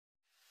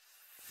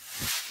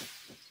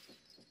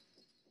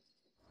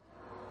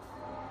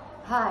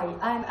Hi,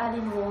 I'm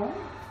Aline Wong,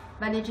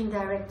 Managing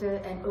Director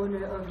and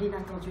owner of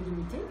L'Inattendu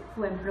Limited,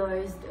 who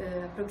employs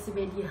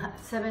approximately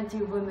 70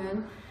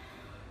 women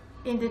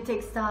in the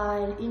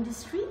textile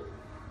industry.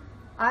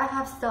 I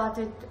have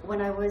started when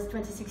I was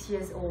 26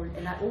 years old,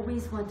 and I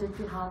always wanted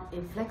to have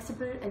a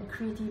flexible and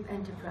creative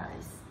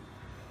enterprise.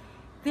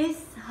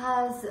 This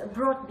has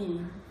brought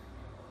me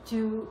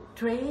to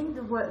train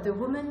the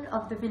women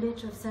of the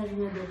village of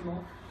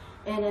Saint-Julien-d'Audemont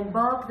and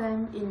embark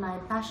them in my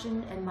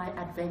passion and my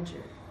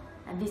adventure.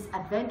 And this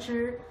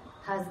adventure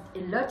has a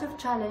lot of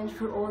challenge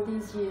through all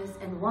these years,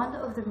 and one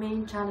of the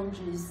main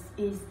challenges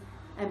is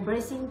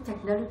embracing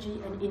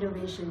technology and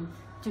innovation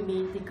to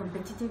meet the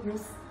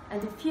competitiveness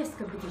and the fierce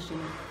competition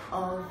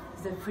of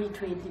the free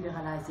trade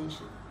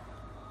liberalization.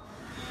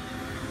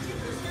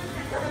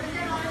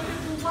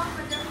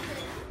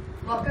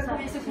 Bon,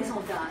 combien ce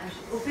pourcentage?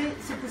 Au fait,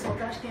 ce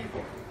pourcentage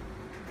qu'importe.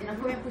 Et dans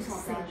combien de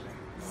pourcentage?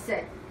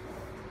 17.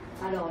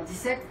 Alors,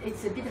 17,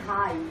 it's a bit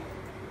high.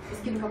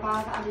 Est-ce qu'il ne va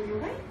pas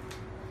améliorer?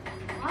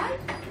 Right?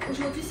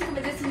 Aujourd'hui, si vous me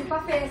dites, si nous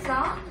pas faire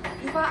ça,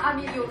 nous pas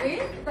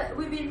améliorer, but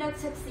we will not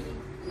succeed.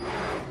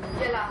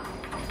 Voilà.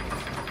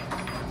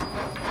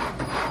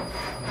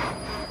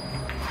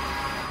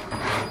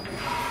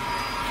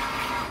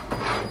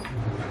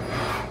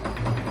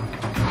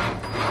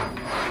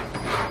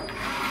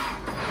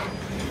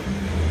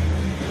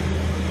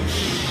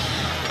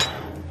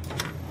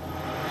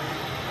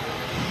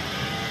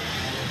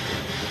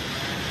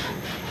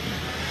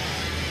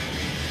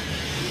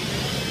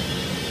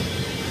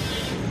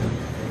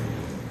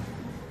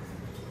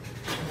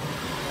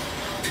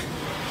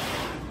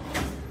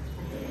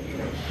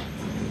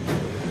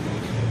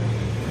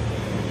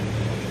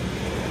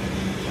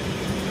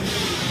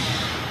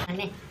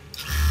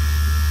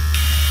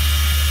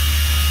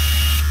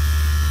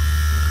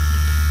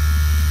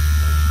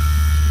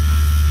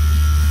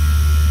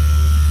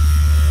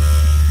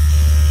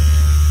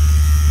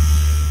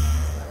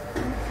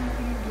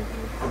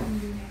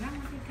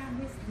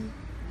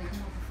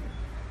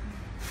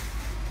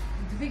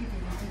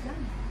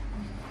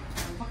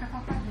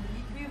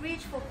 We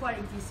reach for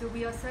quality, so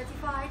we are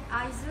certified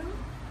ISO.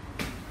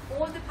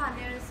 All the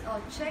panels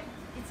are checked.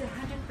 It's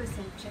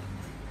 100% checked.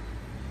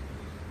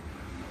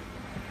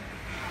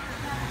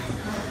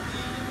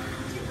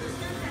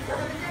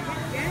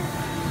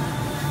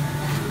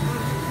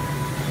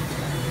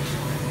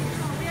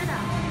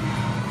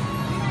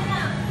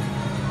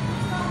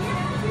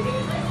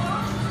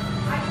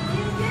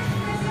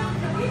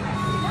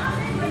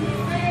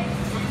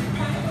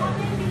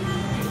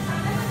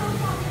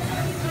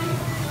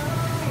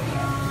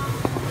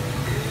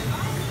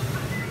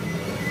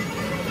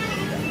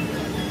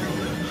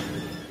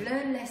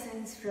 Learn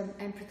lessons from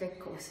Protect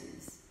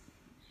courses.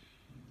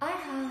 I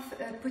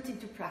have put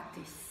into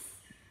practice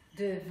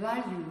the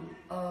value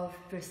of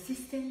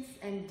persistence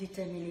and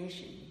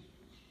determination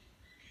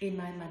in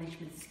my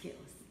management skills.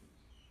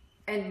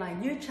 And my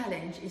new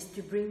challenge is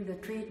to bring the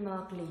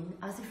trademark Lean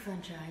as a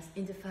franchise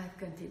in the 5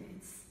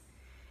 continents,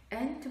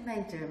 and to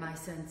mentor my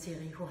son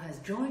Thierry, who has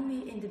joined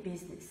me in the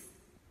business.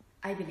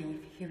 I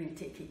believe he will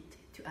take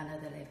it to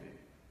another level.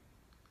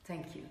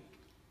 Thank you.